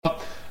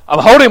I'm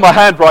holding in my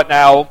hand right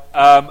now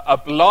a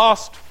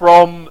blast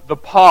from the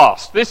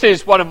past. This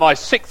is one of my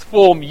sixth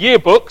form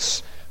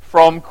yearbooks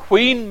from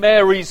Queen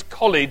Mary's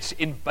College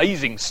in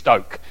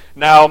Basingstoke.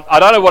 Now,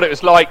 I don't know what it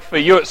was like for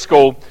you at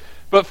school,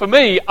 but for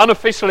me,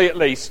 unofficially at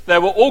least,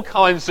 there were all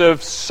kinds of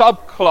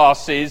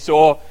subclasses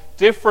or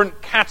different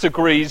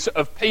categories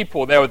of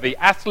people. There were the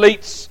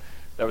athletes,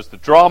 there was the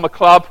drama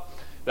club,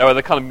 there were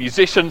the kind of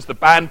musicians, the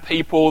band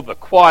people, the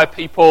choir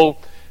people,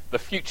 the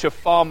future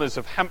farmers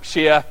of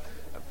Hampshire.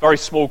 Very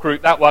small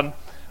group, that one.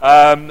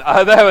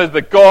 There were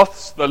the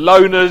goths, the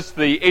loners,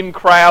 the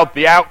in-crowd,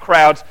 the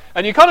out-crowd,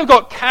 and you kind of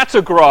got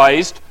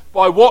categorized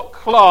by what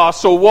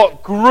class or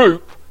what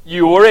group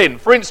you were in.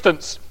 For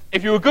instance,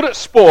 if you were good at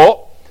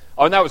sport,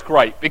 that was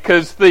great,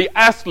 because the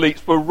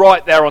athletes were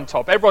right there on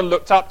top. Everyone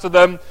looked up to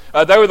them.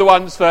 They were the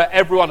ones that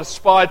everyone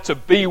aspired to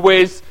be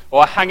with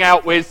or hang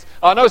out with.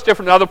 I know it's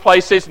different in other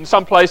places. In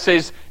some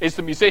places, it's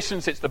the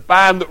musicians, it's the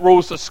band that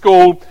rules the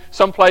school.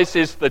 Some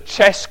places, the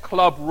chess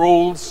club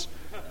rules.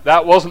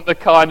 That wasn't the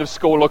kind of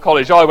school or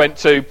college I went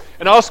to.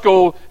 In our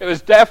school, it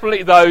was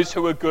definitely those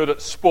who were good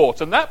at sport.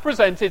 And that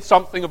presented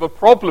something of a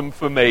problem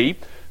for me,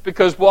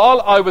 because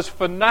while I was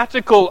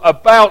fanatical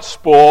about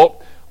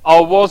sport, I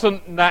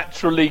wasn't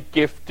naturally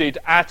gifted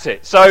at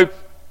it. So,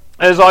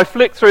 as I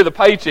flick through the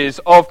pages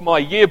of my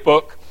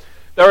yearbook,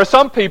 there are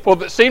some people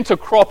that seem to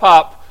crop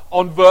up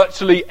on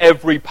virtually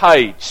every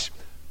page.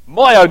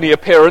 My only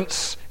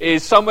appearance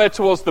is somewhere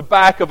towards the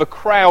back of a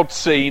crowd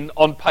scene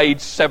on page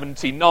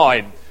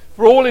 79.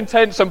 For all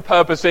intents and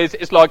purposes,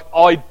 it's like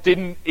I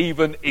didn't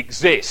even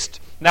exist.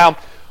 Now,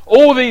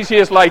 all these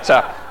years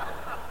later,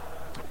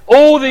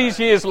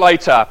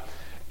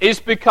 it's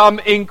become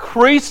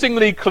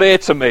increasingly clear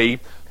to me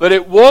that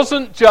it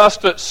wasn't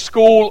just at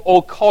school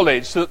or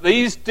college that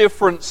these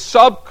different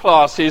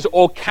subclasses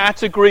or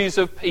categories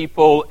of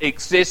people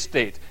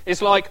existed.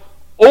 It's like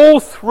all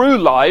through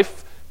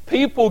life,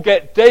 people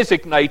get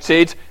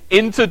designated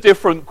into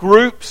different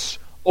groups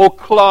or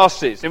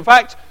classes. In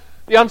fact,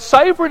 the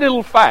unsavoury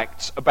little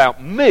fact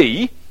about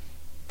me,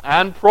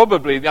 and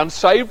probably the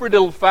unsavoury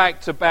little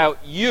fact about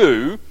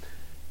you,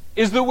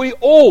 is that we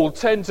all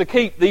tend to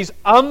keep these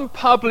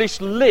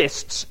unpublished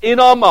lists in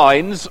our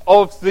minds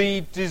of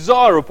the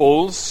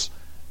desirables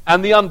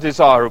and the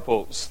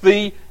undesirables,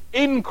 the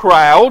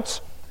in-crowd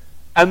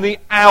and the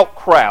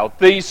out-crowd,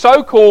 the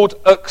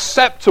so-called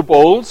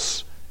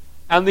acceptables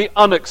and the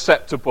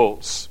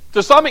unacceptables.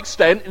 To some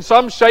extent, in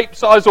some shape,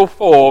 size or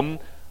form,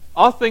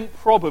 I think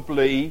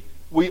probably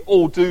we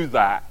all do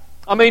that.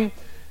 I mean,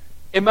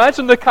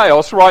 imagine the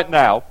chaos right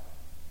now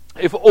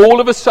if all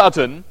of a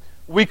sudden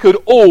we could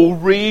all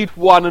read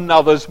one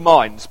another's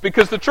minds.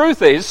 Because the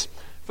truth is,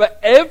 for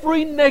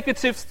every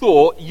negative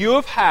thought you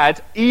have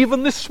had,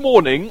 even this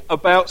morning,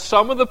 about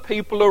some of the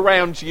people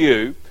around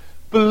you,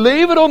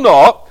 believe it or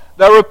not,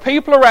 there are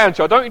people around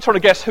you, I don't need trying to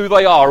guess who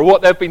they are or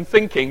what they've been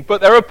thinking,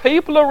 but there are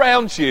people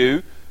around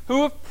you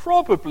who have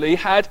probably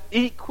had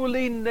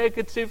equally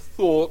negative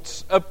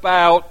thoughts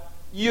about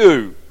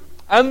you.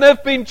 And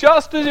they've been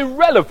just as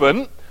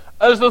irrelevant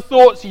as the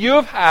thoughts you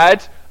have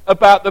had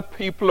about the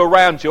people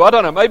around you. I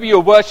don't know, maybe you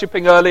were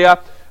worshipping earlier,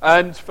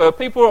 and for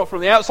people from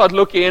the outside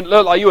looking in, it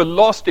looked like you were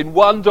lost in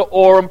wonder,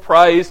 awe and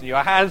praise, and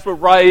your hands were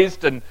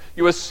raised, and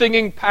you were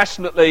singing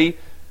passionately.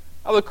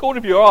 Out of the corner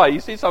of your eye, you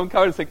see someone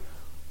come and think,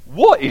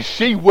 what is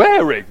she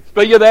wearing?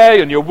 But you're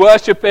there, and you're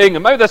worshipping,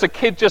 and maybe there's a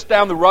kid just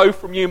down the road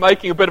from you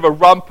making a bit of a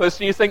rumpus,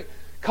 and you think,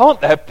 can't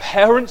their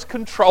parents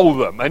control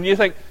them? And you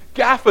think,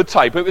 gaffer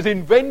tape, it was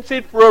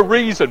invented for a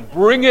reason,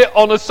 bring it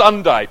on a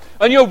Sunday.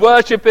 And you're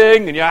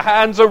worshipping and your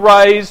hands are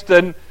raised,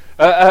 and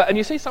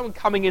you see someone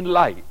coming in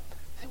late. You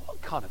think,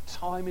 what kind of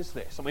time is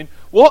this? I mean,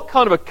 what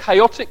kind of a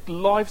chaotic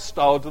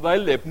lifestyle do they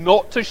live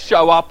not to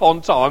show up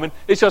on time? And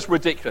it's just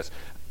ridiculous.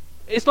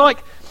 It's like,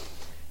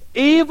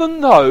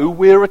 even though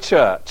we're a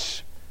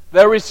church,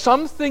 there is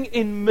something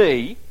in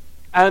me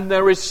and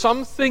there is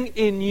something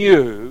in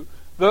you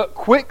that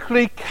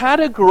quickly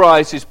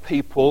categorizes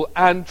people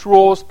and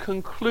draws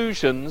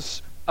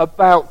conclusions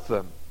about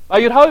them. Now,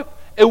 you'd hope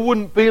it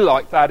wouldn't be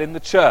like that in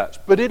the church,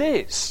 but it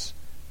is.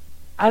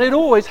 And it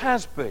always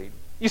has been.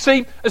 You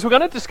see, as we're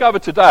going to discover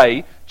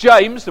today,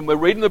 James, and we're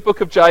reading the book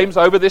of James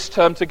over this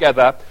term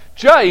together,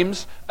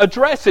 James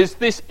addresses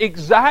this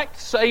exact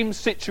same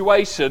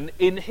situation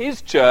in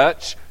his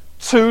church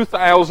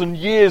 2,000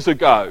 years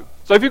ago.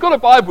 So if you've got a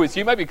Bible with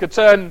you, maybe you could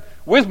turn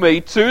with me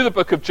to the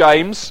book of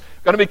James.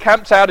 Going to be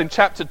camped out in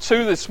chapter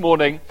 2 this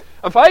morning,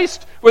 and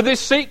faced with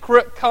this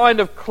secret kind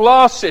of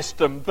class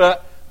system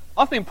that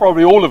I think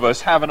probably all of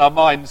us have in our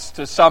minds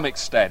to some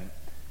extent.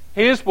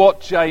 Here's what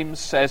James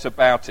says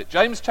about it.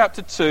 James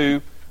chapter 2,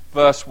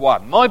 verse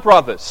 1. My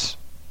brothers,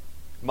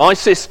 my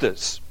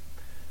sisters,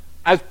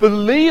 as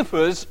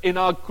believers in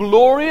our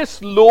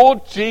glorious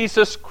Lord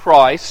Jesus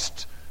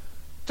Christ,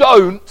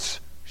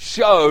 don't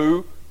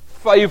show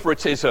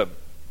favouritism.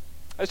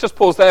 Let's just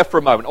pause there for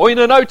a moment. I want you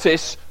to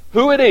notice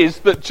who it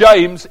is that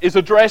James is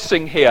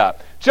addressing here.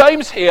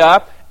 James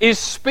here is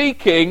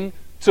speaking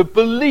to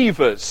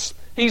believers.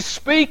 He's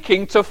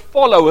speaking to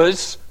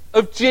followers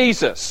of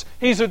Jesus.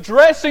 He's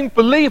addressing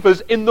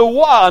believers in the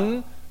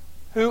one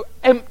who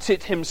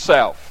emptied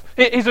himself.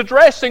 He's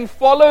addressing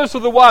followers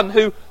of the one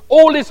who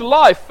all his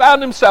life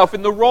found himself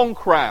in the wrong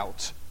crowd,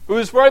 who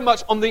was very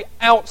much on the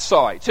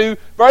outside, who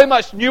very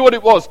much knew what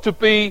it was to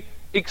be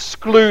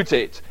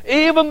excluded.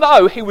 Even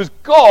though he was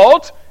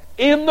God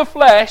in the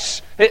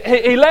flesh,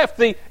 he left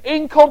the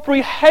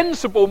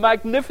incomprehensible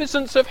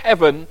magnificence of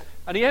heaven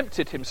and he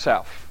emptied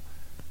himself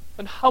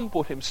and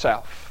humbled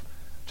himself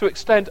to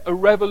extend a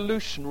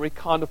revolutionary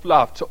kind of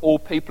love to all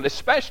people,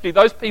 especially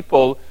those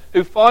people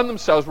who find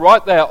themselves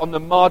right there on the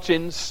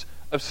margins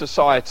of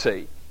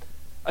society.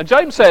 And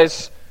James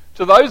says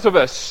to those of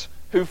us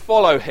who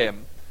follow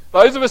him,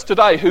 those of us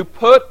today who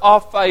put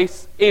our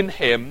faith in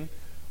him,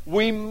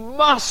 we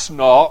must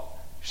not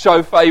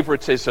show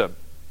favouritism.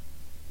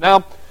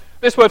 Now,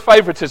 this word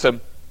favouritism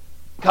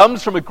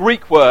comes from a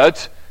Greek word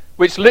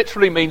which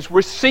literally means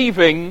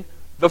receiving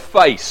the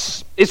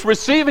face. It's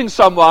receiving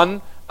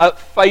someone at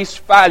face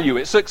value.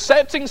 It's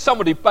accepting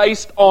somebody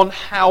based on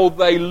how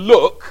they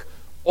look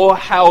or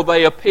how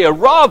they appear,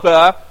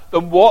 rather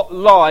than what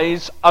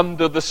lies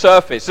under the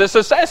surface. It's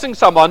assessing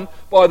someone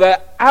by their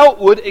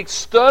outward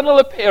external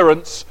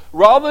appearance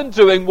rather than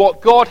doing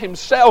what God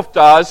himself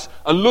does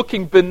and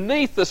looking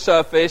beneath the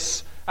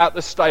surface at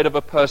the state of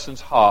a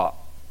person's heart.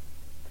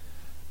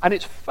 And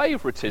it's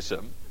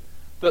favouritism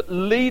that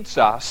leads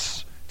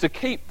us to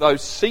keep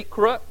those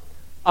secret,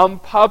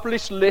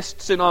 unpublished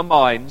lists in our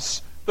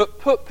minds that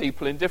put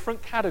people in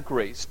different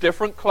categories,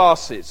 different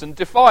classes, and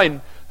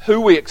define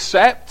who we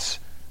accept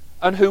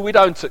and who we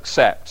don't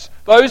accept.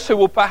 Those who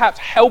will perhaps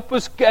help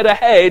us get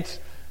ahead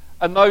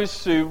and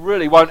those who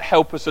really won't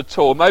help us at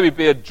all, maybe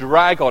be a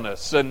drag on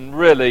us and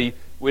really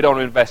we don't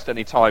want to invest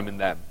any time in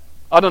them.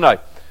 I don't know.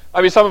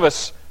 Maybe some of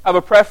us have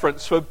a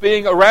preference for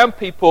being around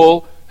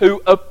people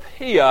who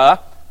appear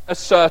a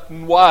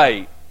certain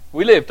way.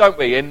 We live, don't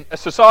we, in a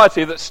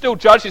society that still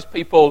judges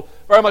people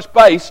very much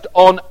based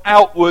on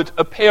outward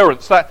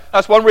appearance.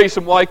 That's one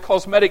reason why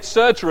cosmetic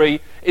surgery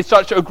is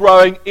such a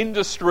growing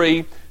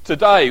industry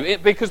today.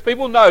 Because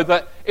people know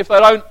that if they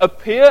don't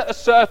appear a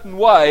certain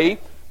way,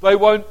 they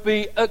won't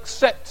be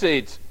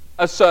accepted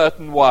a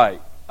certain way.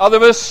 Other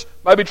of us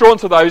may be drawn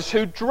to those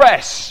who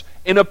dress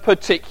in a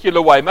particular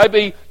way.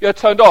 Maybe you're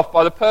turned off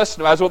by the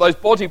person who has all those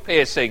body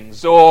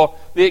piercings, or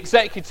the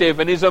executive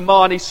in his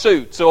Armani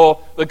suit,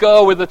 or the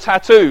girl with the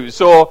tattoos,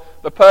 or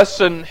the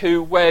person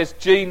who wears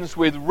jeans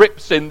with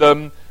rips in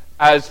them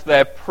as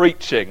they're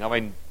preaching. I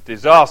mean,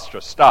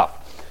 disastrous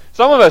stuff.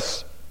 Some of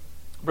us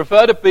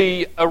prefer to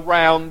be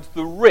around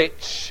the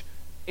rich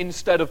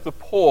instead of the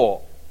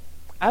poor,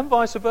 and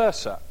vice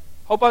versa.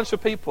 A whole bunch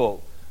of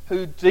people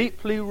who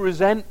deeply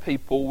resent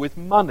people with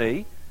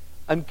money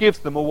and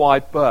give them a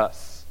wide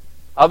berth.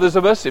 Others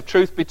of us, if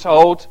truth be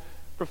told,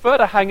 prefer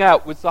to hang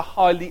out with the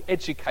highly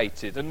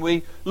educated, and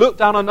we look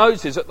down our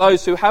noses at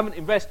those who haven't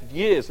invested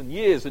years and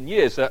years and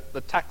years at the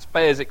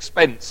taxpayers'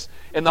 expense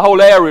in the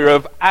whole area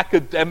of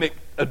academic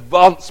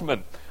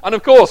advancement. And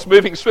of course,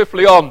 moving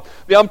swiftly on,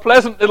 the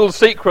unpleasant little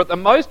secret that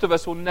most of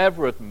us will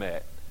never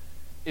admit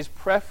is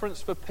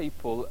preference for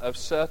people of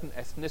certain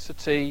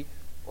ethnicity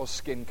or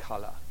skin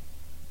colour.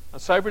 A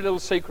savoury little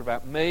secret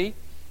about me,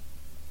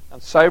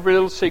 and savoury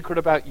little secret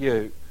about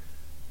you,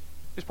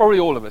 is probably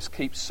all of us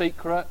keep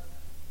secret,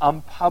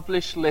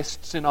 unpublished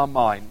lists in our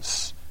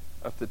minds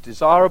of the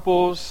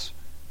desirables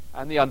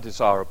and the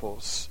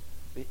undesirables,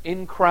 the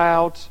in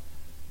crowd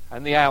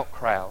and the out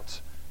crowd,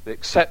 the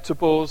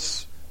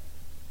acceptables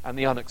and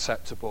the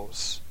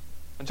unacceptables.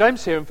 And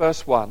James here in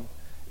verse 1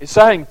 is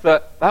saying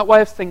that that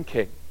way of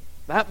thinking,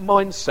 that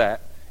mindset,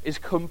 is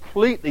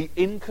completely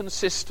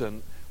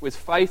inconsistent with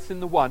faith in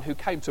the one who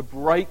came to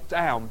break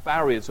down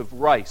barriers of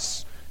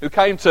race, who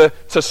came to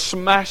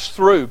smash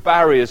through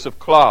barriers of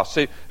class,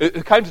 who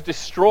came to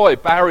destroy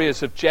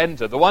barriers of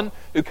gender, the one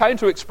who came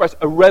to express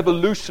a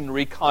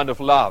revolutionary kind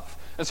of love.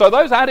 And so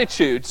those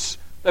attitudes,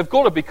 they've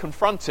got to be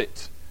confronted.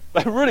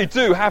 They really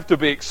do have to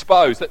be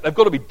exposed. They've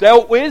got to be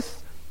dealt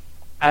with,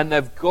 and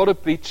they've got to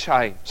be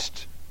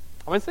changed.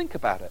 I mean, think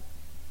about it.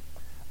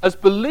 As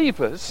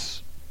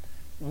believers,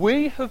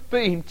 we have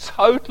been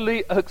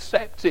totally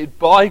accepted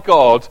by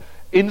God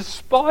in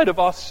spite of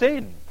our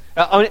sin.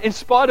 In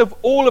spite of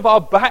all of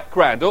our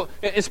background,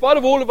 in spite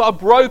of all of our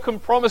broken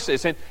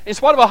promises, in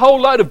spite of a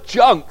whole load of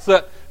junk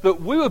that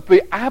we would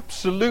be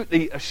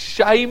absolutely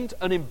ashamed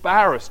and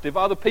embarrassed if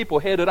other people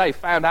here today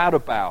found out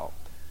about.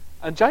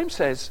 And James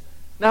says,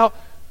 now,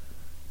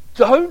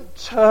 don't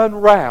turn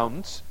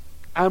round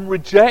and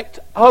reject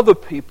other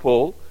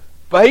people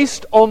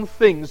based on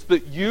things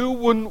that you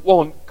wouldn't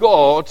want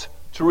God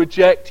to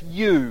reject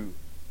you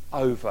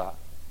over.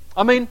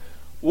 I mean,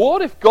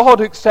 what if God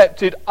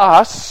accepted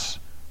us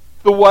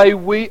the way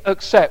we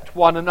accept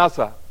one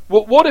another?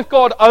 What if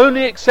God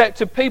only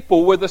accepted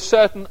people with a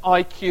certain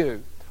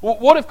IQ?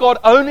 What if God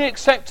only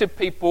accepted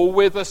people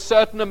with a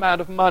certain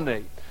amount of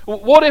money?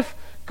 What if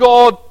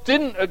God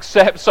didn't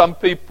accept some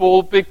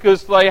people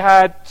because they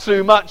had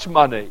too much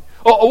money?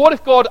 Or what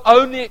if God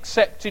only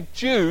accepted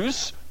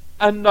Jews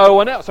and no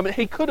one else? I mean,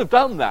 he could have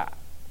done that.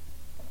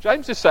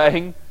 James is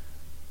saying,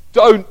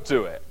 don't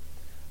do it.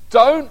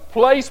 Don't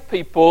place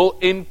people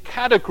in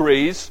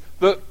categories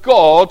that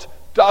God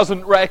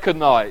doesn't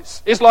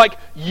recognize. It's like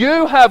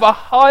you have a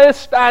higher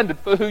standard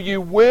for who you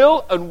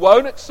will and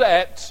won't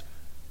accept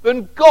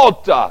than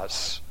God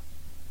does.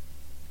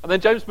 And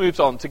then James moves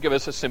on to give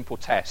us a simple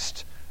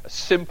test, a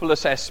simple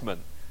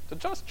assessment, to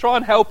just try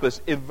and help us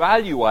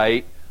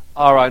evaluate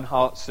our own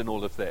hearts in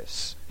all of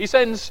this. He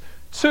sends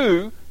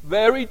two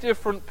very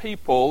different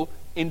people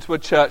into a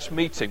church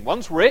meeting.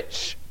 One's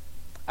rich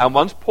and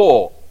one's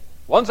poor.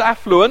 One's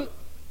affluent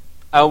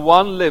and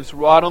one lives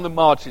right on the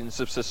margins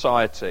of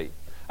society.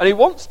 And he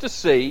wants to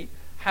see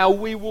how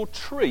we will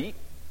treat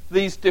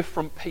these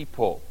different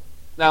people.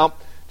 Now,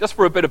 just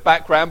for a bit of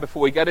background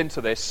before we get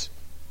into this,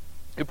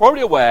 you're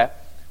probably aware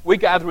we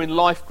gather in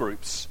life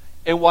groups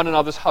in one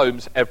another's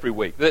homes every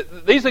week.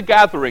 These are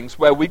gatherings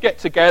where we get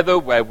together,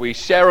 where we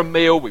share a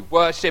meal, we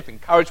worship,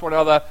 encourage one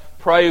another,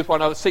 pray with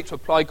one another, seek to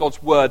apply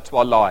God's word to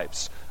our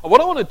lives. And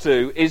what I want to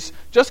do is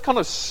just kind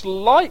of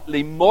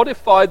slightly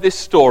modify this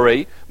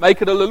story,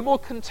 make it a little more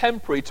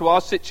contemporary to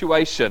our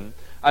situation,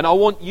 and I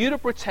want you to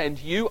pretend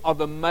you are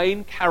the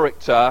main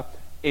character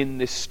in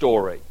this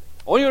story.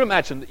 I want you to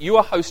imagine that you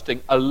are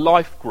hosting a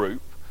life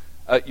group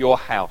at your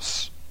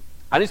house,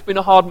 and it's been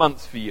a hard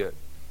month for you.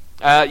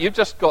 You've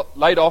just got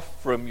laid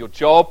off from your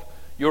job.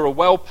 You're a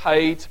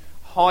well-paid,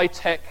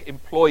 high-tech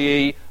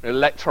employee, an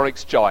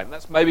electronics giant.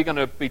 That's maybe going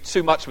to be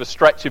too much of a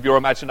stretch of your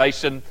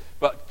imagination,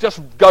 but just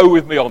go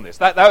with me on this.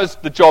 That was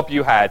the job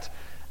you had.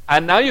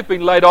 And now you've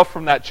been laid off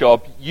from that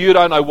job. You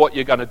don't know what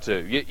you're going to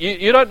do.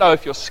 You don't know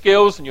if your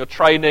skills and your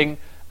training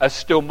are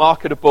still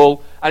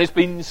marketable. And it's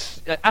been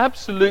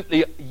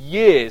absolutely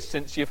years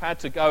since you've had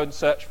to go and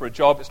search for a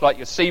job. It's like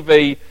your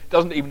CV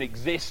doesn't even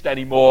exist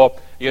anymore.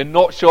 You're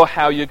not sure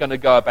how you're going to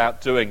go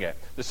about doing it.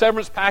 The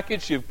severance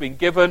package you've been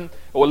given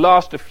will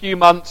last a few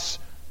months,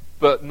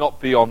 but not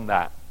beyond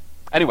that.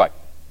 Anyway,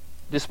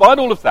 despite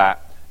all of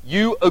that,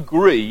 you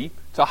agree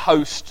to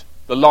host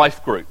the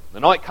life group. The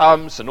night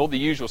comes and all the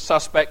usual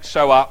suspects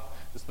show up.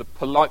 There's the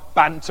polite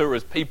banter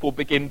as people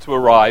begin to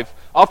arrive.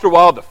 After a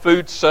while, the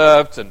food's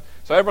served, and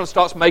so everyone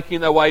starts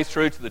making their way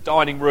through to the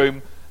dining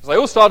room. As they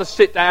all start to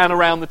sit down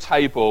around the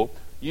table,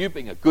 you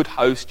being a good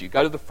host, you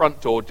go to the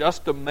front door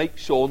just to make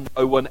sure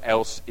no one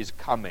else is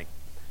coming.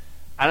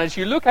 And as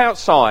you look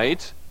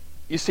outside,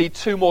 you see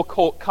two more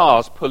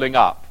cars pulling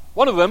up.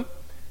 One of them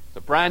is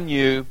a brand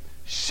new,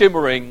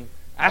 shimmering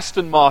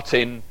Aston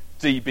Martin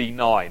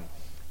DB9.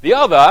 The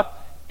other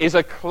is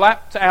a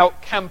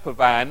clapped-out camper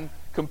van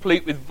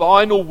complete with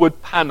vinyl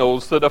wood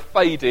panels that are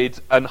faded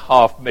and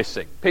half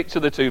missing. Picture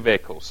the two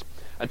vehicles.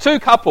 And two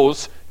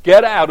couples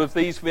get out of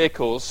these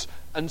vehicles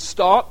and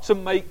start to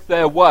make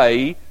their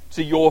way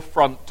to your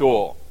front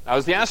door. Now,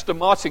 as the Aston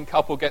Martin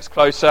couple gets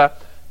closer,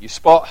 you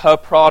spot her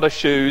Prada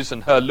shoes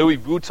and her Louis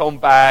Vuitton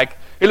bag.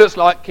 It looks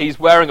like he's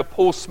wearing a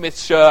Paul Smith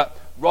shirt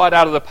right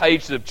out of the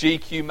pages of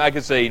GQ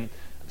magazine.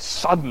 And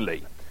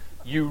suddenly,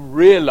 you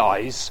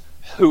realise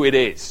who it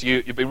is.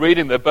 You've been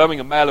reading the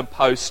Birmingham Mail and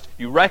Post.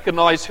 You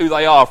recognise who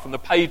they are from the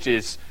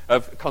pages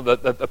of kind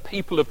of the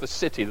people of the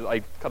city that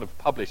they kind of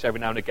publish every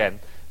now and again.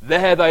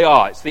 There they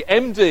are. It's the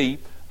MD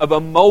of a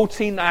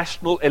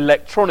multinational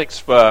electronics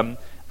firm,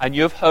 and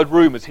you've heard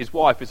rumours his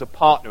wife is a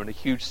partner in a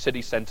huge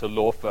city centre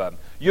law firm.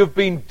 You've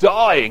been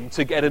dying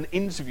to get an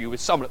interview with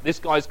someone at this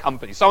guy's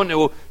company, someone who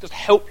will just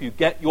help you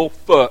get your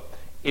foot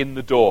in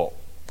the door.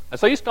 And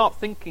so you start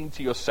thinking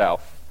to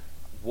yourself,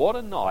 what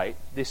a night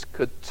this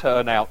could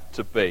turn out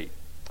to be.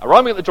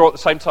 Arriving at the door at the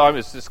same time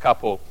as this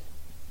couple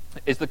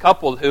is the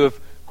couple who have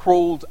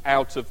crawled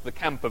out of the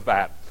camper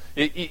van.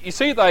 You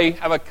see they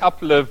have a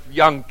couple of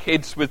young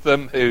kids with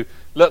them who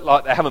look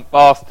like they haven't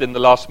bathed in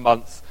the last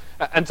month.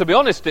 And to be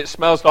honest, it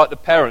smells like the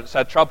parents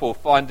had trouble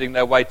finding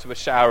their way to a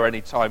shower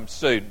anytime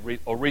soon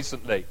or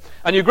recently.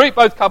 And you greet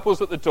both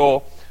couples at the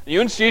door, and you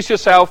introduce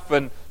yourself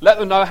and let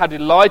them know how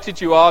delighted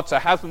you are to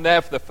have them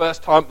there for the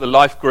first time at the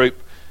life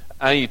group.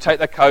 And you take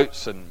their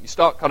coats and you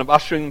start kind of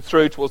ushering them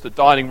through towards the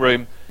dining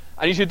room.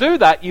 And as you do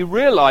that, you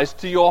realise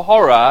to your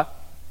horror,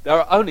 there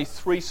are only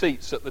 3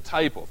 seats at the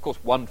table. Of course,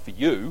 1 for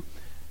you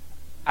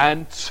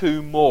and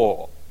 2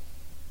 more.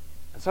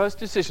 And so it's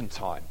decision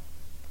time.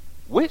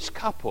 Which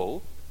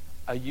couple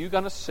are you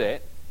going to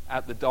sit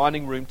at the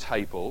dining room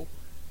table,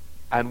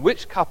 and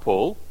which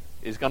couple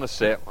is going to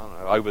sit, I don't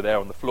know, over there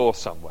on the floor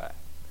somewhere?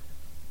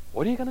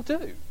 What are you going to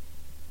do?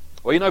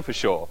 Well, you know for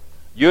sure,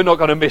 you're not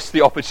going to miss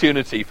the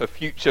opportunity for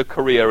future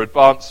career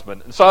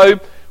advancement. And so,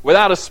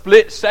 without a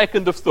split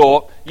second of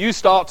thought, you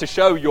start to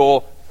show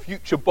your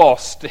future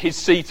boss to his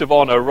seat of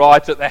honour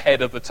right at the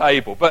head of the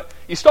table. But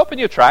you stop in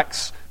your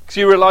tracks, because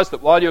you realise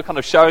that while you're kind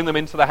of showing them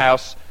into the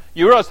house,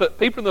 you realise that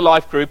people in the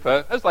life group,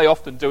 as they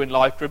often do in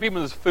life group,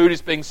 even as food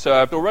is being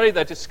served, already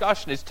their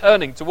discussion is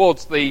turning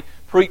towards the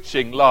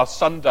preaching last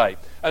Sunday.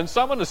 And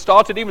someone has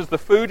started, even as the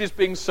food is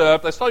being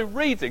served, they started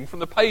reading from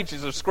the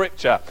pages of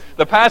Scripture,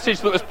 the passage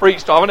that was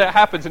preached on, and it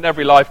happens in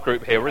every life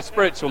group here, we're a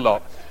spiritual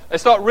lot. They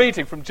start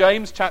reading from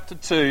James chapter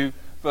 2,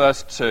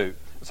 verse 2.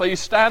 So you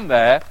stand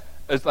there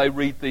as they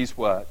read these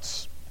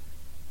words.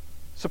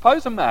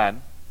 Suppose a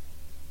man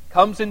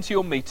comes into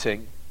your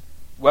meeting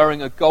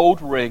wearing a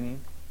gold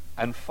ring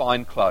and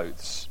fine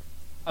clothes,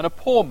 and a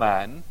poor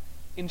man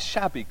in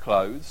shabby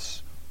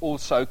clothes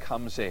also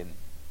comes in.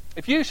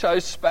 If you show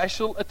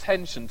special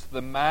attention to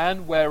the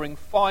man wearing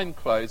fine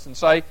clothes and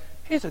say,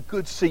 here's a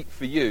good seat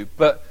for you,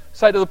 but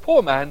say to the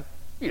poor man,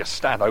 you just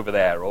stand over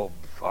there, or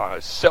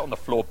sit on the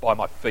floor by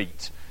my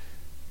feet,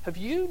 have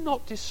you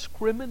not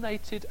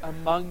discriminated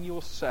among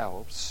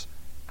yourselves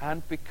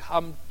and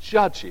become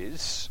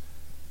judges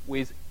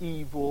with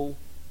evil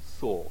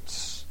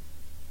thoughts?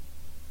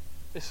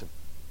 Listen,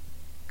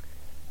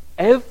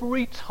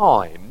 every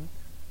time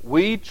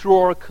we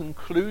draw a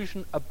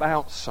conclusion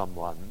about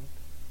someone,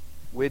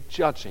 we're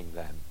judging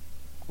them.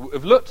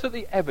 We've looked at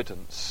the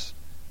evidence,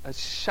 as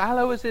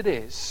shallow as it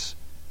is,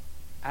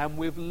 and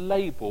we've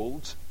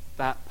labelled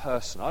that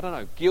person, I don't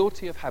know,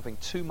 guilty of having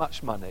too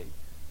much money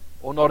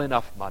or not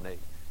enough money,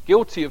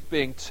 guilty of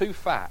being too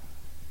fat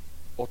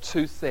or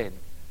too thin,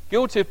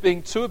 guilty of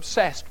being too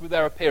obsessed with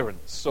their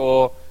appearance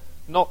or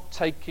not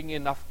taking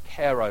enough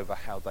care over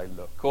how they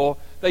look, or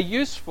they're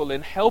useful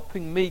in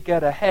helping me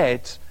get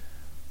ahead,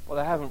 but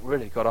they haven't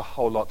really got a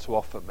whole lot to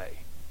offer me.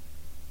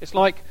 It's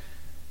like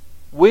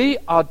we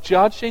are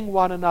judging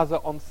one another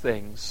on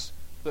things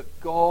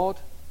that God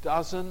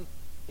doesn't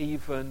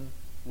even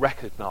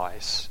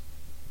recognize.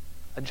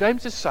 And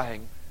James is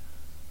saying,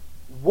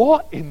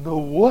 what in the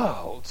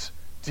world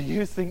do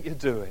you think you're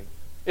doing?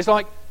 It's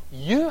like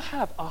you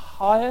have a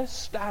higher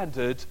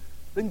standard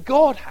than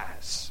God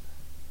has.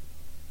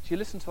 Do you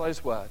listen to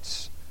those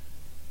words?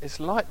 It's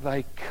like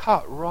they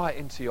cut right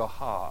into your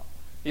heart.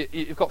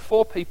 You've got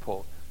 4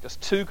 people,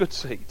 just 2 good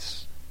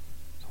seats.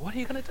 So what are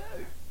you going to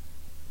do?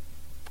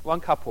 One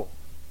couple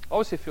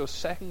obviously feels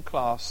second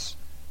class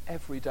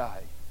every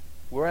day,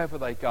 wherever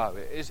they go.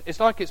 It's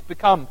like it's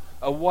become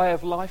a way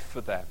of life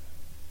for them.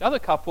 The other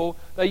couple,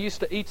 they're used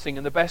to eating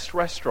in the best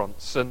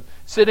restaurants and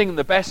sitting in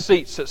the best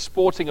seats at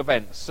sporting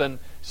events and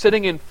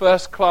sitting in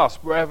first class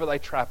wherever they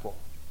travel.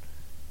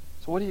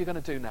 So what are you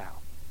going to do now?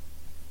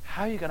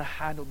 How are you going to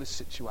handle this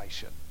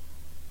situation?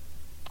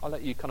 I'll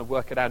let you kind of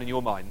work it out in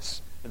your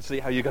minds and see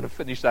how you're going to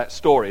finish that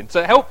story. And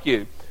to help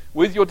you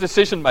with your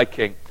decision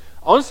making,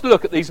 I want us to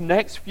look at these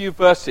next few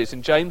verses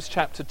in James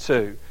chapter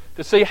 2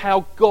 to see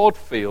how God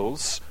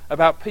feels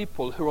about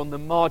people who are on the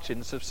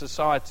margins of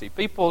society,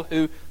 people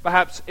who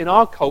perhaps in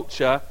our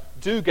culture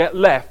do get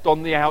left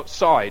on the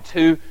outside,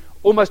 who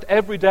almost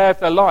every day of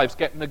their lives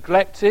get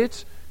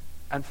neglected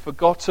and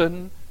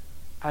forgotten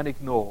and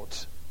ignored.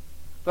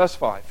 Verse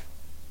 5.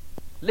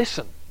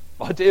 Listen,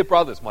 my dear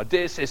brothers, my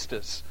dear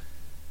sisters,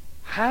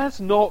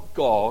 has not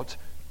God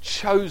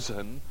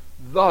chosen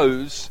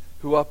those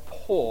who are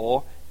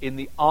poor in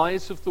the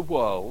eyes of the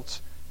world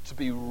to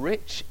be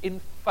rich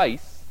in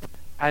faith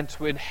and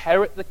to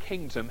inherit the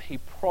kingdom he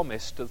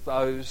promised to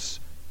those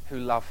who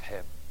love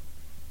him?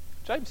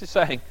 James is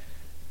saying,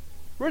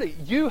 really,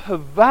 you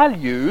have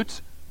valued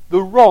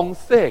the wrong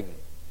thing.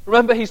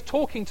 Remember, he's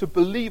talking to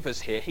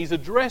believers here. He's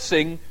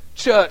addressing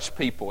church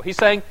people. He's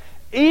saying,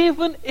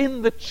 even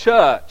in the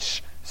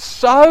church,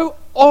 so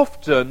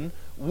often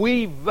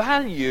we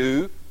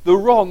value the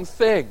wrong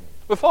thing.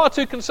 We're far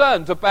too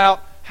concerned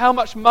about how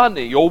much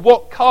money or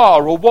what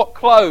car or what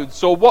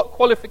clothes or what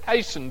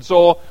qualifications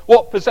or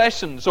what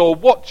possessions or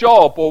what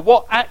job or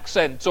what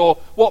accent or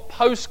what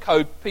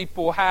postcode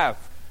people have.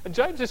 And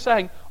James is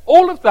saying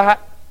all of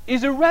that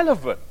is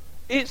irrelevant.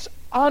 It's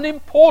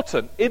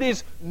unimportant. It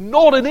is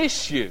not an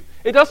issue.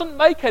 It doesn't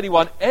make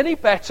anyone any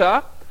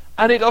better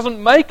and it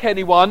doesn't make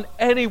anyone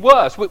any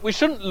worse. We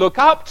shouldn't look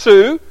up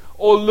to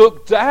or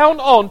look down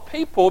on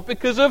people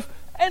because of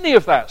any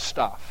of that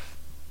stuff.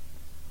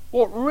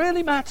 What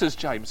really matters,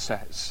 James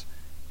says,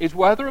 is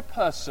whether a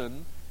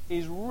person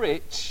is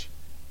rich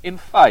in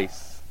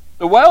faith.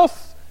 The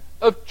wealth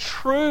of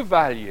true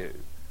value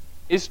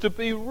is to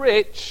be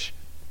rich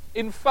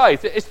in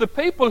faith. It's the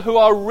people who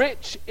are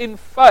rich in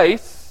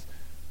faith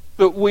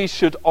that we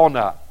should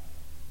honour.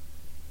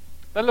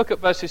 Then look at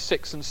verses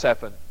 6 and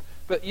 7.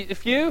 But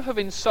if you have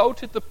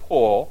insulted the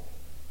poor,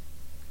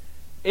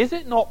 is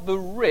it not the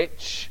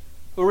rich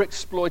who are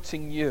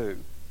exploiting you?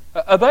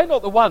 Are they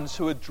not the ones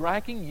who are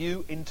dragging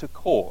you into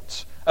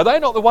court? Are they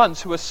not the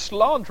ones who are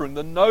slandering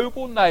the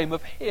noble name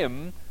of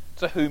him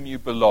to whom you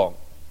belong?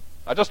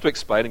 Now, just to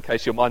explain, in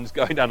case your mind's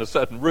going down a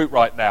certain route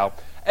right now,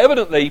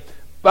 evidently,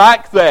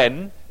 back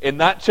then, in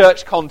that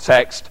church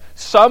context,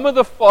 some of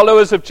the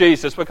followers of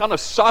Jesus were kind of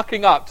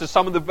sucking up to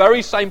some of the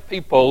very same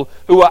people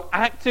who were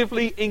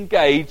actively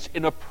engaged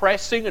in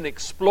oppressing and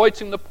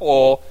exploiting the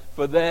poor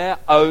for their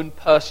own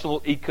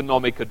personal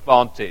economic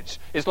advantage.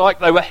 It's like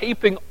they were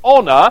heaping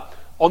honour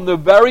on the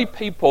very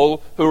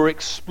people who are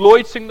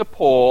exploiting the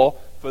poor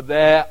for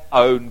their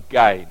own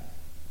gain.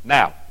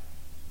 Now,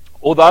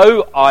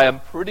 although I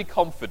am pretty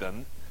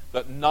confident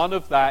that none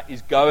of that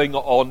is going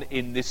on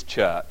in this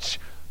church,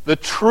 the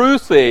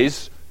truth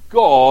is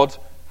God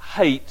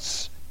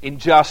hates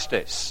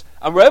injustice.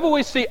 And wherever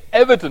we see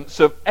evidence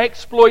of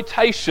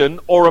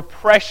exploitation or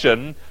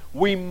oppression,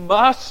 we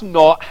must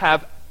not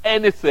have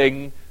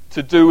anything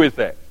to do with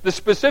it. The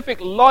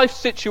specific life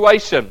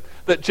situation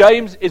that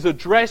James is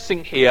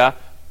addressing here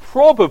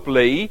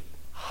probably,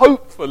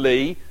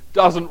 hopefully,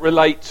 doesn't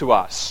relate to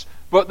us.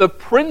 But the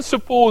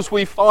principles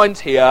we find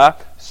here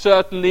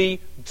certainly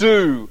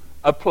do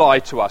apply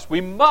to us.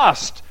 We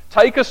must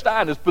take a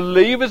stand as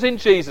believers in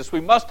Jesus.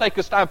 We must take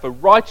a stand for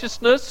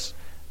righteousness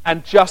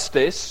and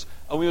justice,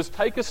 and we must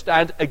take a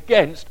stand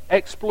against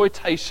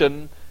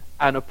exploitation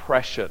and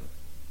oppression.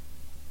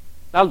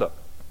 Now look,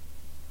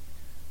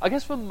 I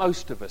guess for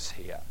most of us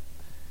here,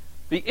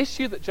 the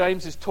issue that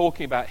James is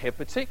talking about here,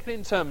 particularly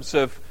in terms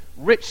of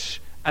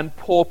rich and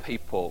poor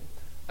people,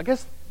 I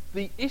guess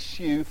the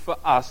issue for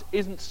us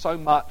isn't so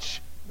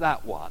much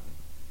that one.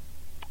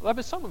 Although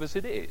for some of us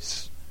it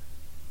is.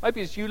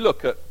 Maybe as you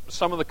look at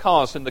some of the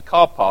cars in the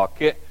car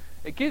park, it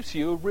gives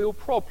you a real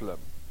problem.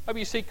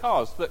 Maybe you see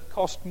cars that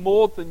cost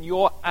more than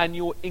your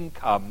annual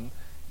income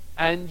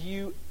and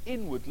you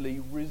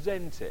inwardly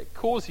resent it,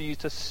 causing you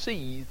to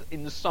seethe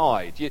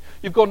inside.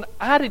 You've got an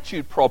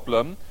attitude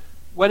problem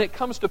when it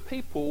comes to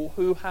people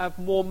who have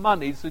more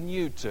money than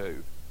you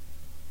do.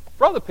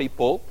 For other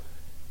people,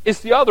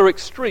 it's the other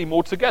extreme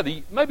altogether.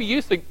 Maybe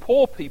you think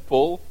poor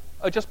people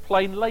are just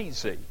plain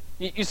lazy.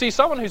 You see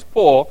someone who's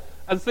poor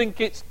and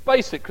think it's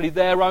basically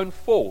their own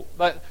fault.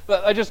 That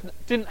they just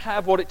didn't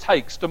have what it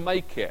takes to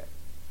make it.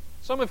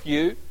 Some of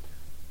you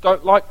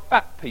don't like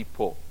fat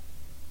people.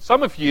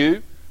 Some of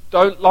you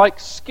don't like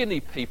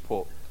skinny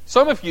people.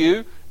 Some of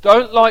you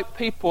don't like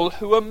people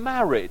who are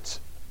married.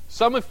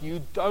 Some of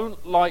you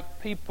don't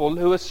like people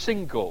who are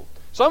single.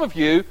 Some of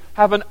you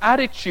have an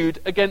attitude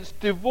against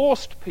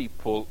divorced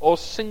people or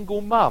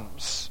single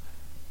mums.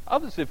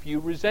 Others of you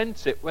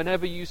resent it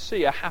whenever you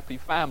see a happy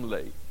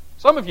family.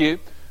 Some of you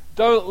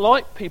don't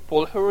like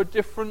people who are a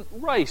different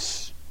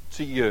race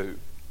to you.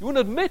 You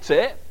wouldn't admit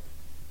it,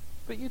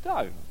 but you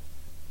don't.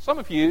 Some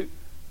of you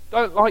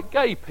don't like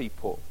gay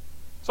people.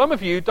 Some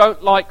of you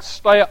don't like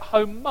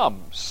stay-at-home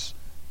mums.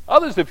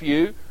 Others of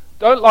you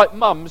don't like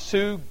mums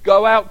who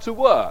go out to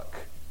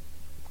work.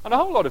 And a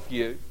whole lot of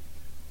you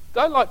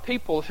don't like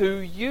people who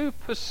you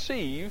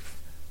perceive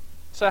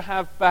to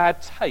have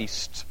bad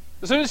taste.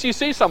 As soon as you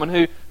see someone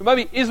who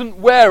maybe isn't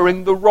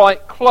wearing the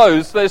right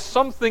clothes, there's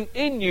something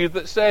in you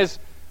that says,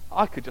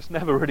 I could just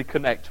never really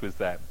connect with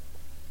them.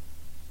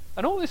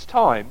 And all this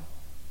time,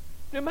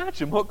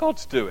 imagine what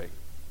God's doing.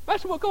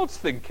 Imagine what God's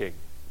thinking.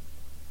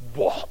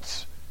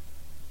 What?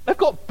 They've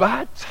got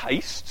bad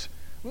taste?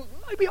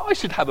 Maybe I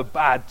should have a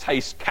bad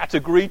taste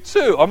category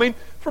too. I mean,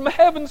 from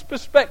heaven's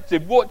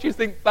perspective, what do you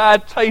think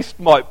bad taste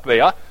might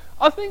be?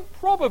 I think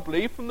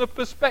probably from the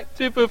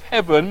perspective of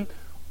heaven,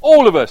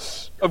 all of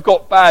us have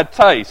got bad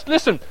taste.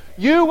 Listen,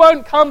 you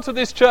won't come to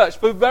this church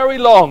for very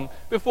long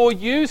before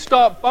you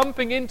start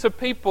bumping into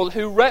people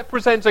who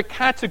represent a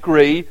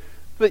category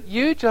that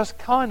you just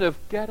kind of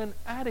get an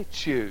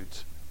attitude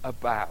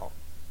about.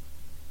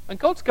 And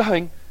God's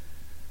going,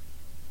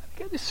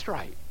 get this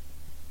straight.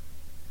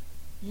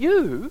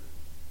 You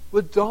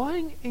were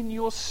dying in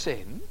your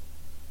sin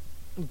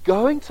and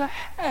going to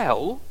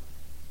hell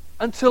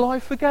until I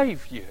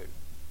forgave you.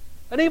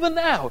 And even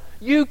now,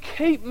 you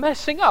keep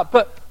messing up.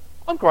 But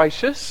I'm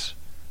gracious.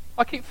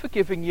 I keep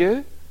forgiving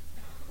you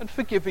and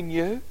forgiving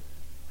you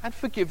and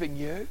forgiving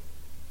you.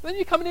 Then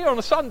you come in here on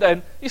a Sunday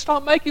and you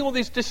start making all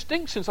these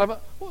distinctions. I'm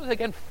like, what was it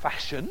again?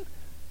 Fashion?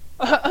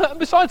 And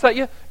besides that,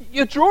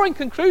 you're drawing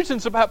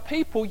conclusions about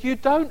people you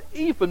don't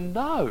even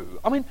know.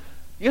 I mean,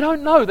 you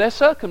don't know their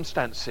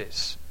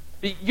circumstances.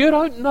 You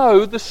don't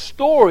know the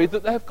story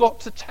that they've got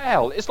to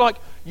tell. It's like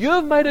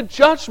you've made a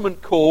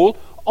judgment call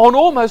on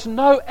almost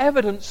no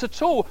evidence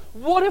at all.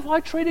 What if I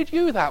treated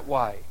you that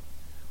way?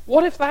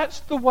 What if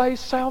that's the way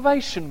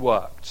salvation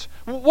worked?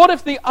 What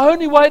if the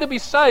only way to be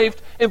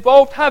saved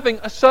involved having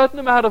a certain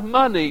amount of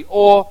money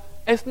or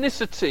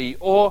ethnicity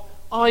or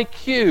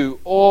IQ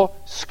or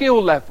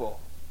skill level?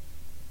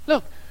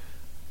 Look,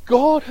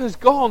 God has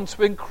gone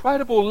to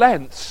incredible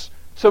lengths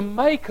to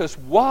make us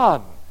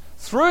one.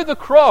 Through the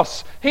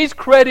cross, He's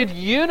created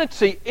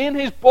unity in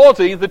His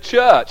body, the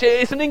church.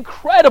 It's an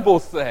incredible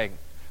thing.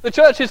 The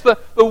church is the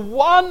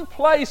one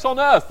place on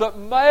earth that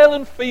male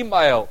and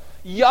female,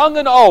 young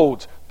and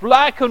old,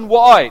 black and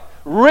white,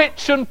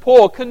 rich and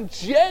poor can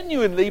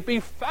genuinely be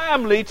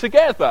family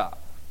together.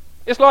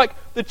 It's like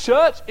the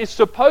church is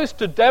supposed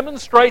to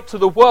demonstrate to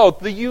the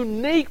world the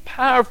unique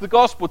power of the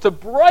gospel to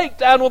break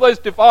down all those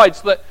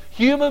divides that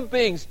human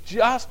beings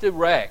just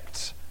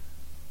erect.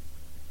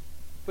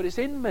 But it's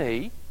in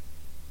me,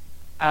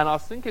 and I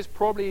think it's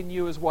probably in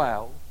you as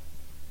well,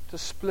 to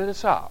split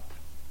us up,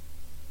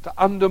 to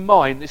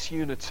undermine this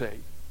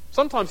unity.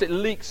 Sometimes it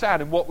leaks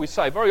out in what we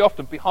say, very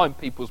often behind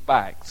people's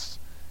backs.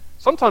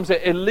 Sometimes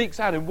it leaks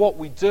out in what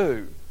we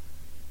do.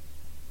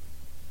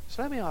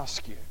 So let me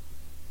ask you,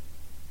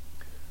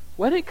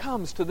 when it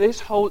comes to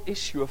this whole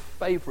issue of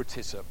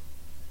favouritism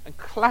and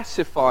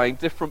classifying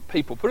different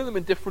people, putting them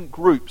in different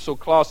groups or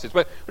classes,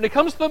 when it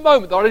comes to the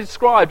moment that I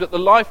described at the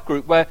life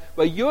group where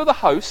you're the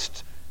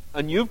host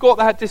and you've got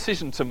that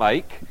decision to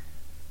make,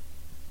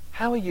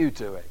 how are you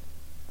doing?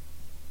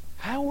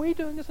 How are we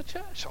doing as a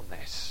church on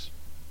this?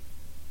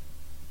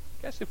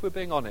 I guess if we're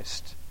being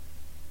honest,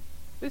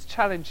 this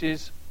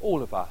challenges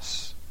all of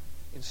us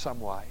in some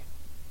way.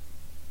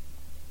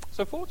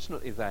 So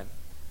fortunately then,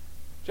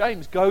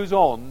 James goes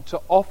on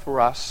to offer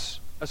us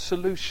a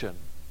solution.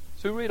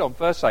 So we read on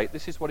verse 8,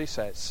 this is what he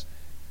says.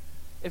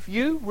 If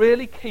you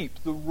really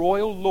keep the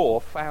royal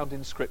law found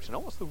in Scripture. Now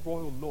what's the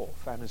royal law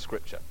found in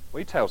Scripture? Well,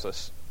 he tells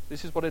us,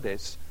 this is what it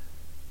is.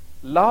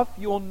 Love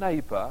your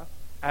neighbour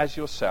as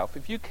yourself.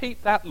 If you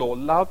keep that law,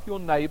 love your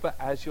neighbour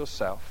as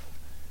yourself,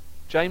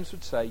 James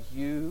would say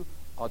you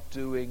are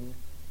doing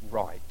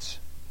right.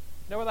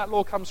 You know where that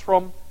law comes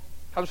from?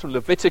 It comes from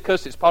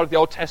Leviticus. It's part of the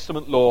Old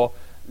Testament law.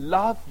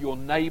 Love your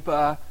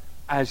neighbour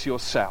as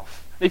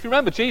yourself. If you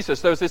remember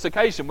Jesus, there was this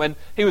occasion when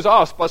he was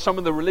asked by some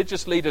of the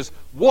religious leaders,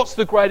 what's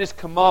the greatest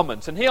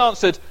commandment? And he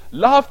answered,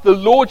 love the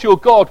Lord your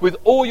God with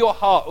all your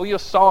heart, all your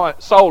soul,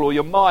 or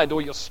your mind,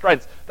 or your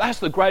strength. That's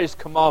the greatest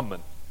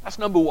commandment. That's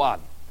number one.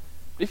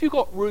 If you've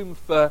got room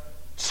for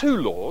two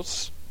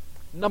laws,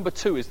 number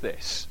two is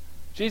this.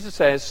 Jesus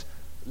says,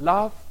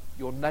 love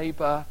your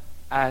neighbour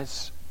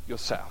as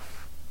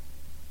yourself.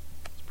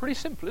 It's pretty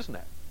simple, isn't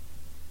it?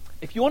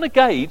 If you want to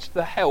gauge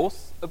the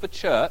health of a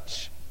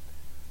church,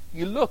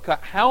 you look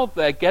at how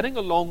they're getting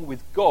along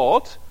with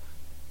God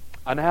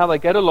and how they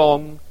get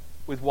along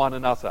with one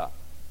another.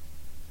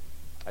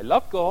 They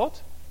love God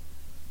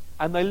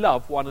and they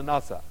love one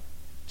another.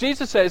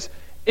 Jesus says,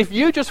 if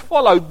you just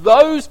follow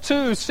those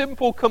two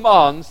simple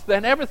commands,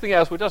 then everything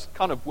else will just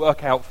kind of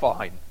work out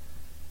fine.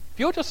 If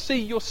you'll just see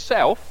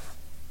yourself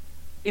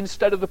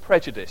instead of the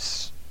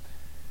prejudice,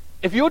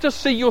 if you'll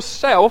just see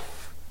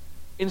yourself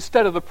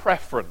instead of the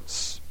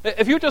preference,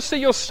 if you just see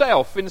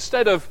yourself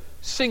instead of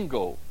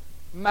single,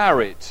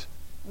 married,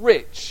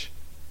 rich,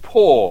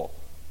 poor,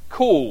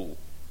 cool,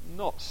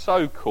 not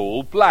so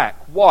cool, black,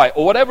 white,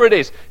 or whatever it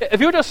is,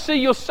 if you just see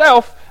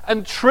yourself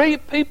and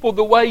treat people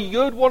the way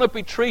you'd want to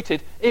be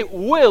treated, it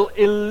will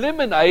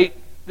eliminate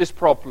this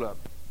problem.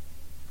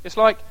 It's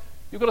like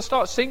you've got to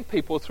start seeing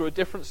people through a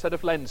different set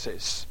of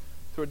lenses,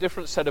 through a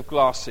different set of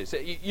glasses.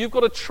 You've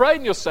got to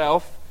train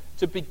yourself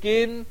to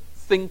begin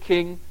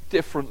thinking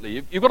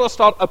differently. You've got to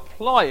start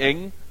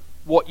applying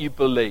what you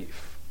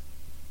believe.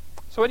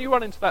 So when you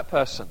run into that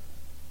person,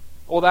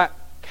 or that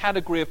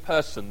category of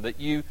person that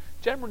you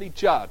generally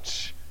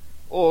judge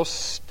or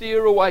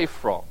steer away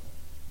from,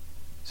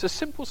 it's a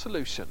simple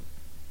solution.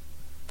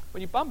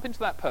 When you bump into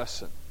that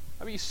person,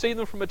 I mean, you see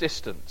them from a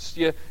distance,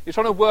 you're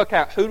trying to work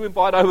out who to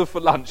invite over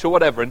for lunch or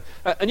whatever,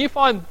 and you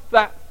find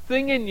that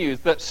thing in you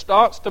that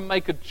starts to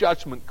make a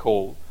judgment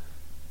call,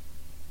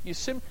 you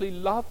simply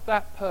love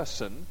that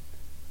person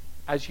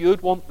as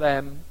you'd want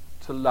them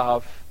to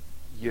love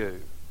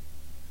you.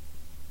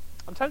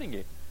 I'm telling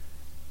you,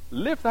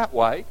 live that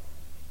way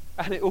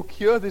and it will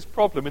cure this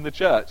problem in the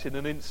church in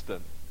an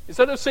instant.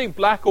 Instead of seeing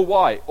black or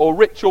white, or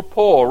rich or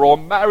poor, or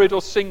married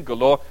or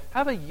single, or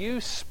however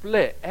you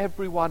split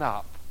everyone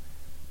up,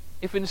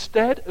 if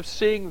instead of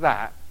seeing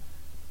that,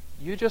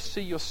 you just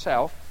see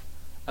yourself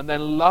and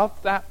then love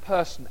that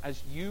person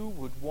as you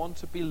would want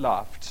to be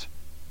loved,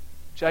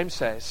 James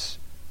says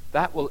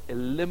that will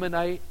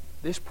eliminate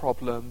this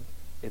problem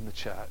in the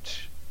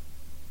church.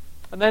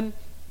 And then,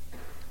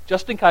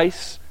 just in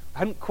case I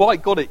haven't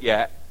quite got it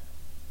yet,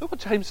 look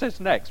what James says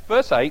next.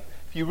 Verse 8,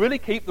 if you really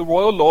keep the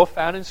royal law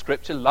found in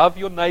Scripture, love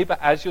your neighbour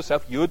as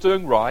yourself, you're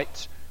doing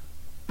right.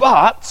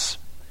 But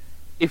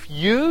if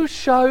you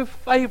show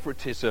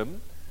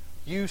favouritism,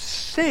 you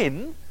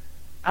sin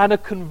and are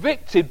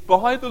convicted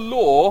by the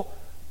law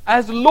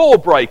as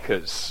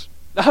lawbreakers.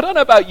 Now, I don't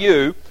know about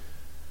you,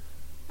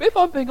 but if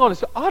I'm being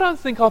honest, I don't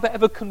think I've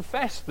ever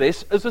confessed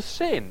this as a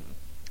sin.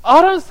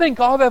 I don't think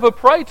I've ever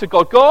prayed to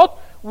God, God,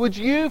 would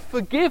you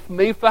forgive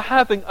me for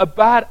having a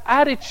bad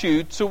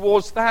attitude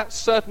towards that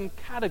certain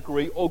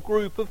category or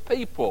group of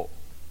people?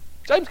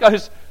 James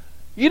goes,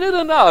 you need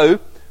to know,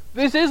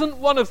 this isn't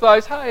one of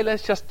those, hey,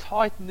 let's just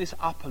tighten this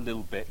up a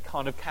little bit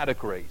kind of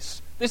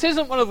categories. This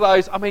isn't one of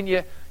those, I mean,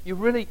 you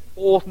really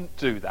oughtn't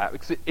do that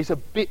because it's a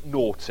bit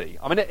naughty.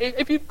 I mean,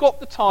 if you've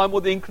got the time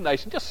or the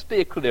inclination, just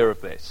steer clear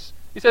of this.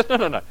 He says,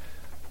 no.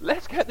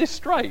 Let's get this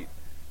straight.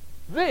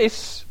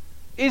 This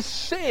is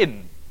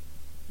sin.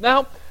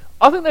 Now,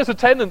 I think there's a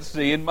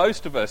tendency in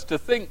most of us to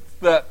think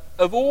that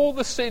of all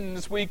the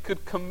sins we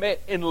could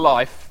commit in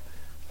life,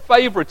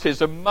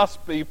 favouritism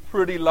must be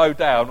pretty low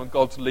down on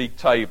God's league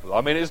table.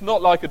 I mean, it's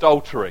not like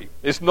adultery.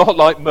 It's not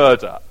like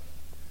murder.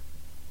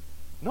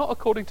 Not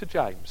according to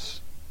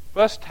James.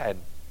 Verse 10.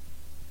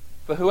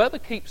 For whoever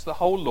keeps the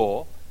whole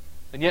law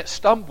and yet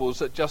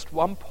stumbles at just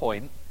one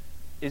point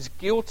is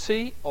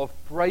guilty of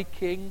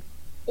breaking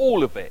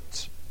all of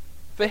it.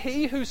 For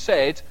he who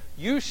said,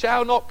 you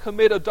shall not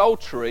commit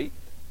adultery,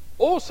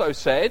 also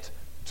said,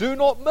 do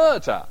not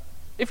murder.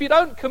 If you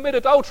don't commit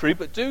adultery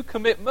but do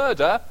commit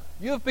murder,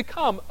 you have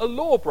become a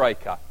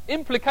lawbreaker.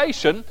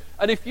 Implication,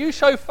 and if you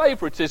show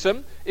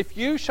favouritism, if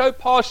you show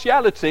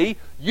partiality,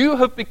 you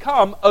have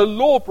become a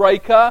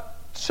lawbreaker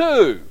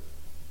too.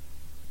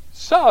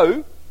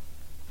 So,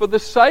 for the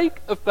sake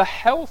of the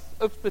health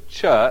of the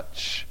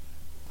church,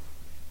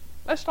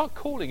 let's start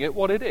calling it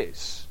what it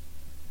is.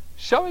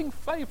 showing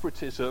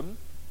favouritism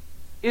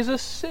is a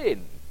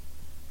sin.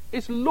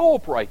 It's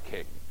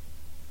law-breaking.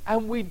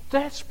 And we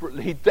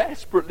desperately,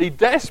 desperately,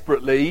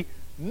 desperately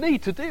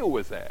need to deal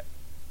with it.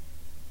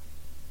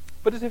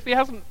 But as if he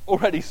hasn't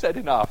already said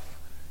enough,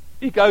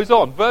 he goes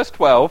on. Verse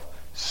 12,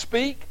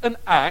 speak and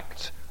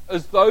act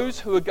as those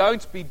who are going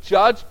to be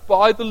judged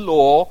by the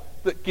law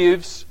that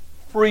gives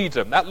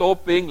freedom. That law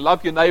being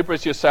love your neighbour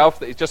as yourself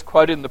that is just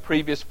quoted in the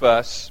previous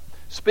verse.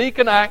 Speak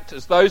and act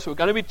as those who are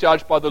going to be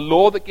judged by the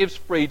law that gives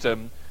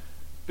freedom,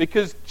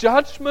 because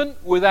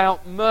judgment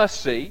without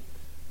mercy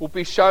will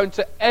be shown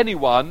to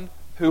anyone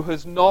who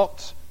has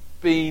not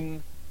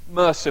been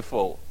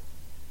merciful.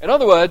 In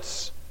other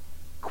words,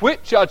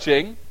 quit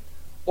judging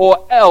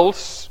or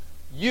else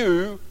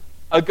you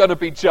are going to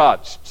be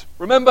judged.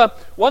 Remember,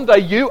 one day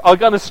you are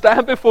going to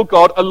stand before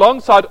God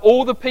alongside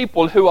all the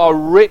people who are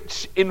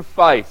rich in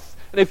faith.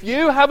 And if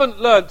you haven't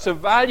learned to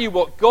value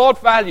what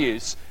God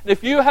values, and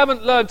if you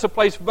haven't learned to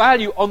place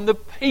value on the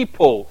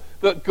people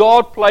that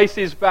God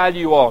places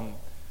value on,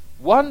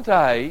 one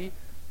day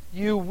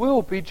you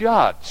will be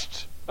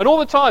judged. And all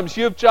the times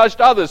you have judged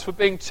others for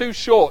being too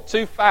short,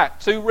 too fat,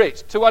 too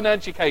rich, too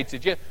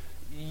uneducated,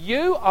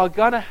 you are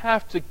going to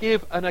have to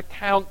give an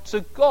account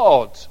to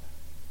God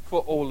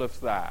for all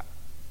of that.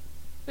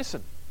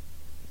 Listen,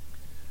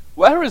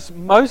 whereas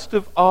most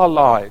of our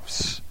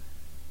lives,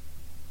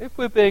 if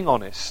we're being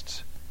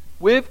honest,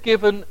 we've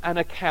given an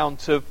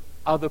account of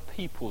other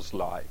people's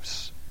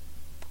lives,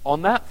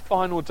 on that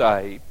final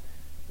day,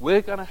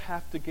 we're going to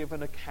have to give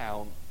an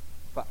account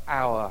for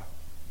our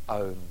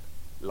own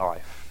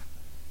life.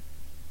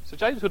 So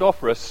James would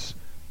offer us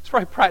a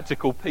very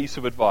practical piece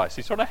of advice.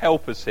 He's trying to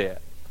help us here.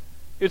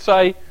 He'd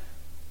say,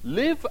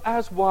 live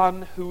as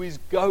one who is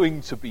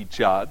going to be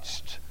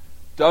judged.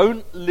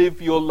 Don't live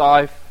your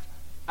life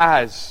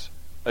as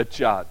a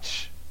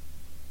judge.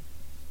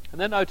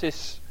 And then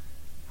notice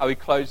how he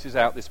closes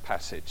out this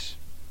passage.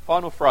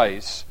 Final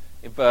phrase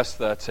in verse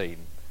 13.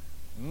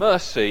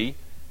 Mercy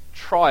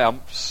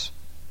triumphs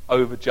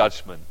over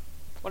judgment.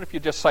 I wonder if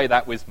you'd just say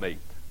that with me.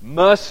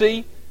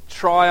 Mercy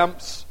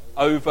triumphs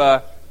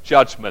over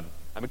judgment.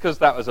 And because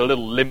that was a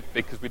little limp,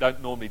 because we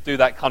don't normally do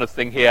that kind of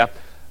thing here,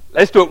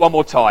 let's do it one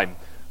more time.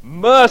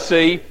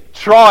 Mercy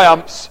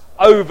triumphs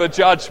over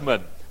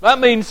judgment. That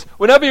means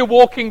whenever you're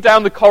walking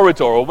down the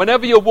corridor, or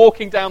whenever you're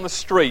walking down the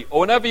street,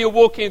 or whenever you're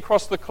walking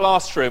across the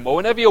classroom, or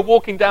whenever you're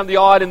walking down the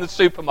aisle in the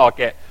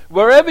supermarket,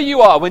 wherever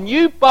you are, when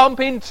you bump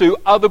into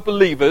other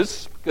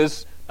believers,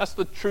 because that's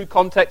the true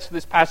context of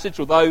this passage,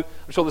 although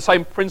I'm sure the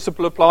same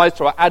principle applies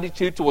to our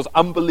attitude towards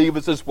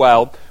unbelievers as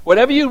well.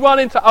 Whenever you run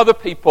into other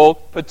people,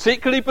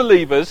 particularly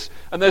believers,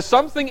 and there's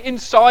something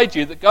inside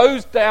you that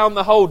goes down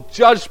the whole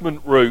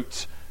judgment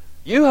route,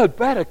 you had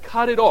better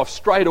cut it off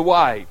straight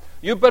away.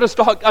 You better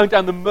start going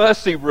down the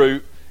mercy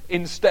route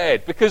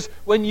instead. Because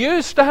when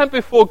you stand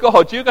before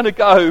God, you're going to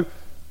go,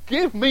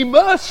 give me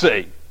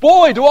mercy.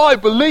 Boy, do I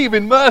believe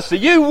in mercy.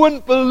 You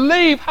wouldn't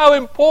believe how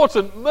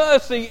important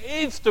mercy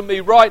is to me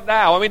right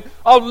now. I mean,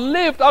 I've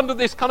lived under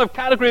this kind of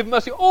category of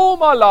mercy all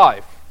my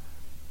life.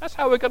 That's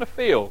how we're going to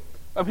feel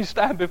when we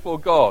stand before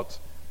God.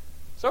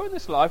 So in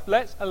this life,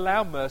 let's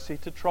allow mercy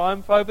to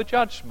triumph over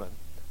judgment.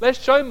 Let's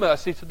show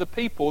mercy to the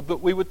people that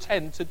we would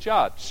tend to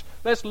judge.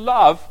 Let's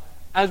love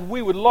as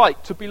we would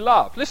like to be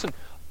loved. Listen,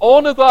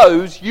 honour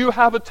those you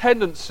have a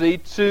tendency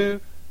to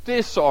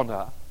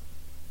dishonour,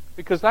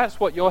 because that's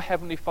what your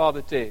Heavenly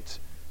Father did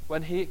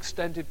when He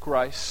extended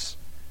grace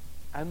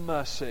and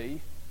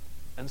mercy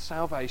and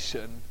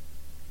salvation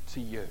to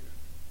you.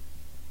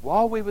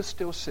 While we were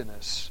still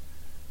sinners,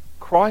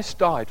 Christ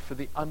died for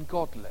the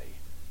ungodly,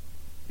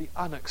 the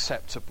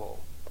unacceptable,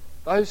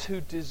 those who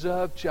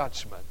deserve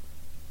judgment.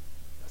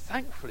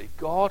 Thankfully,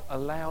 God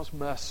allows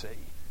mercy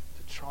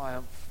to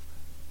triumph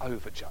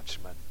over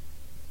judgment.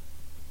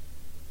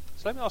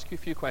 So let me ask you a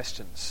few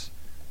questions.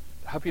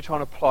 I hope you're trying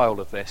to apply all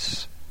of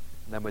this,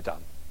 and then we're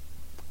done.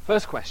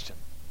 First question.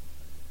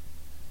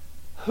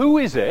 Who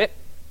is it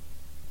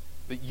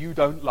that you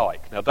don't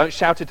like? Now, don't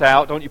shout it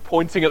out. Don't you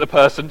pointing at the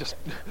person. Just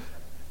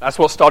that's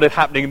what started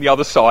happening in the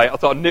other side. I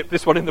thought I'd nip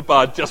this one in the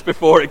bud just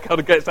before it kind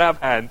of gets out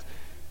of hand.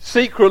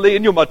 Secretly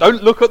in your mind.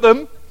 Don't look at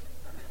them.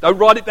 Don't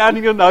write it down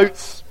in your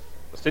notes.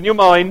 Just in your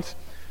mind.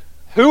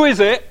 Who is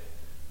it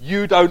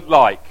you don't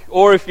like?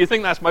 Or if you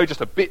think that's maybe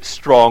just a bit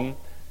strong,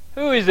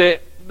 who is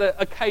it that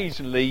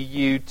occasionally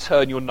you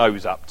turn your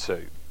nose up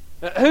to?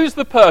 Who's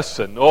the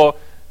person, or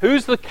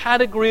who's the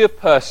category of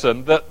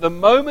person that the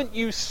moment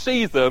you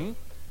see them,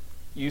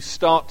 you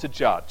start to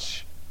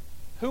judge?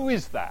 Who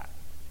is that?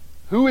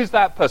 Who is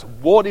that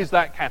person? What is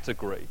that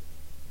category?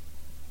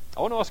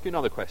 I want to ask you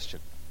another question.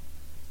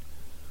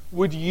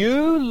 Would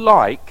you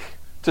like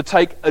to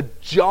take a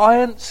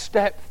giant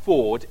step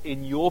forward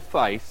in your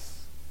faith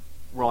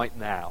right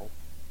now?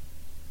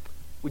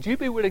 Would you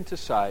be willing to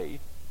say,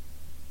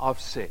 I've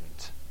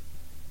sinned?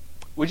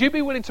 Would you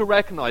be willing to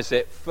recognize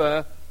it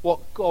for what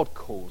God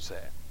calls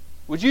it?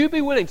 Would you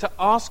be willing to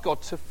ask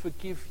God to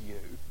forgive you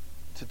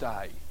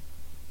today?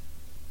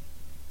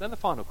 Then the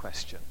final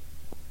question.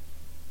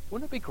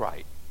 Wouldn't it be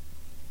great?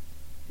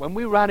 when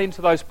we ran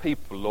into those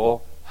people or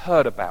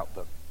heard about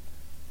them,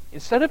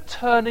 instead of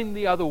turning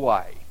the other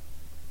way,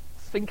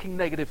 thinking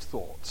negative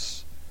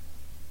thoughts,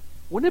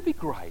 wouldn't it be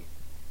great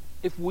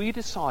if we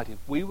decided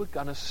we were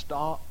going to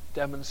start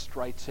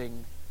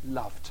demonstrating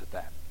love to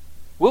them?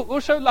 We'll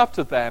show love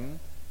to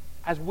them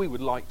as we would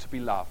like to be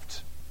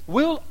loved.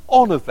 We'll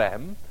honour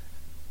them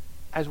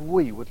as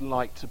we would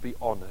like to be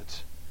honoured.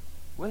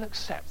 We'll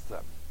accept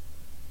them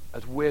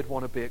as we'd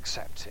want to be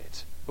accepted.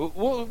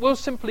 We'll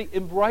simply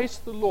embrace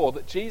the law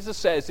that Jesus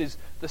says is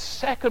the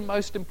second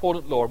most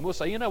important law, and we'll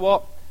say, you know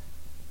what?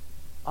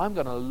 I'm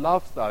going to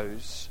love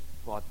those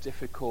who are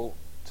difficult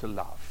to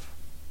love.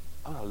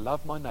 I'm going to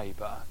love my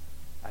neighbour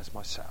as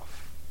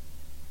myself.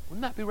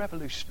 Wouldn't that be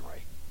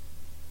revolutionary?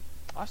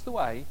 That's the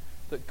way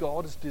that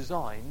God has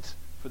designed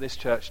for this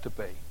church to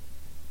be.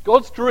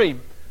 God's dream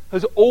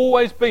has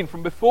always been,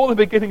 from before the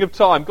beginning of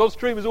time, God's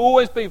dream has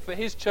always been for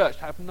his church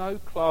to have no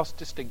class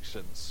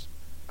distinctions.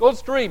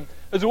 God's dream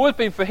has always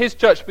been for his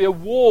church to be a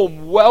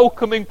warm,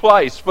 welcoming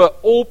place for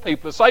all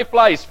people, a safe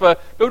place for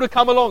people to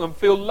come along and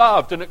feel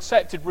loved and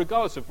accepted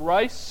regardless of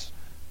race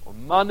or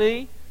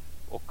money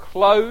or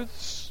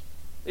clothes,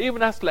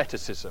 even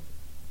athleticism.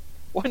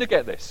 Why don't you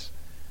get this?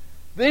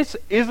 This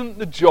isn't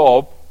the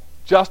job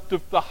just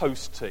of the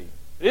host team.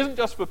 It isn't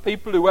just for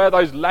people who wear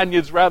those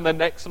lanyards around their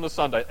necks on a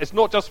Sunday. It's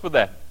not just for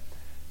them.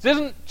 This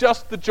isn't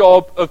just the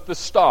job of the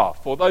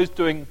staff or those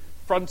doing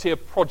Frontier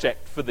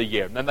Project for the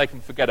year and then they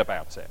can forget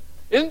about it.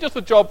 It isn't just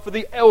a job for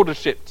the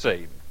eldership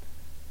team.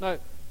 No,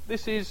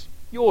 this is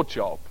your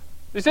job.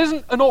 This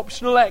isn't an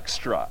optional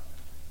extra.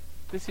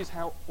 This is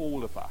how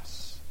all of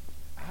us,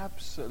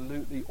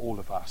 absolutely all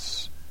of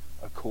us,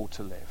 are called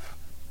to live.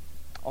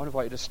 I want to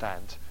invite you to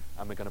stand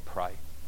and we're going to pray.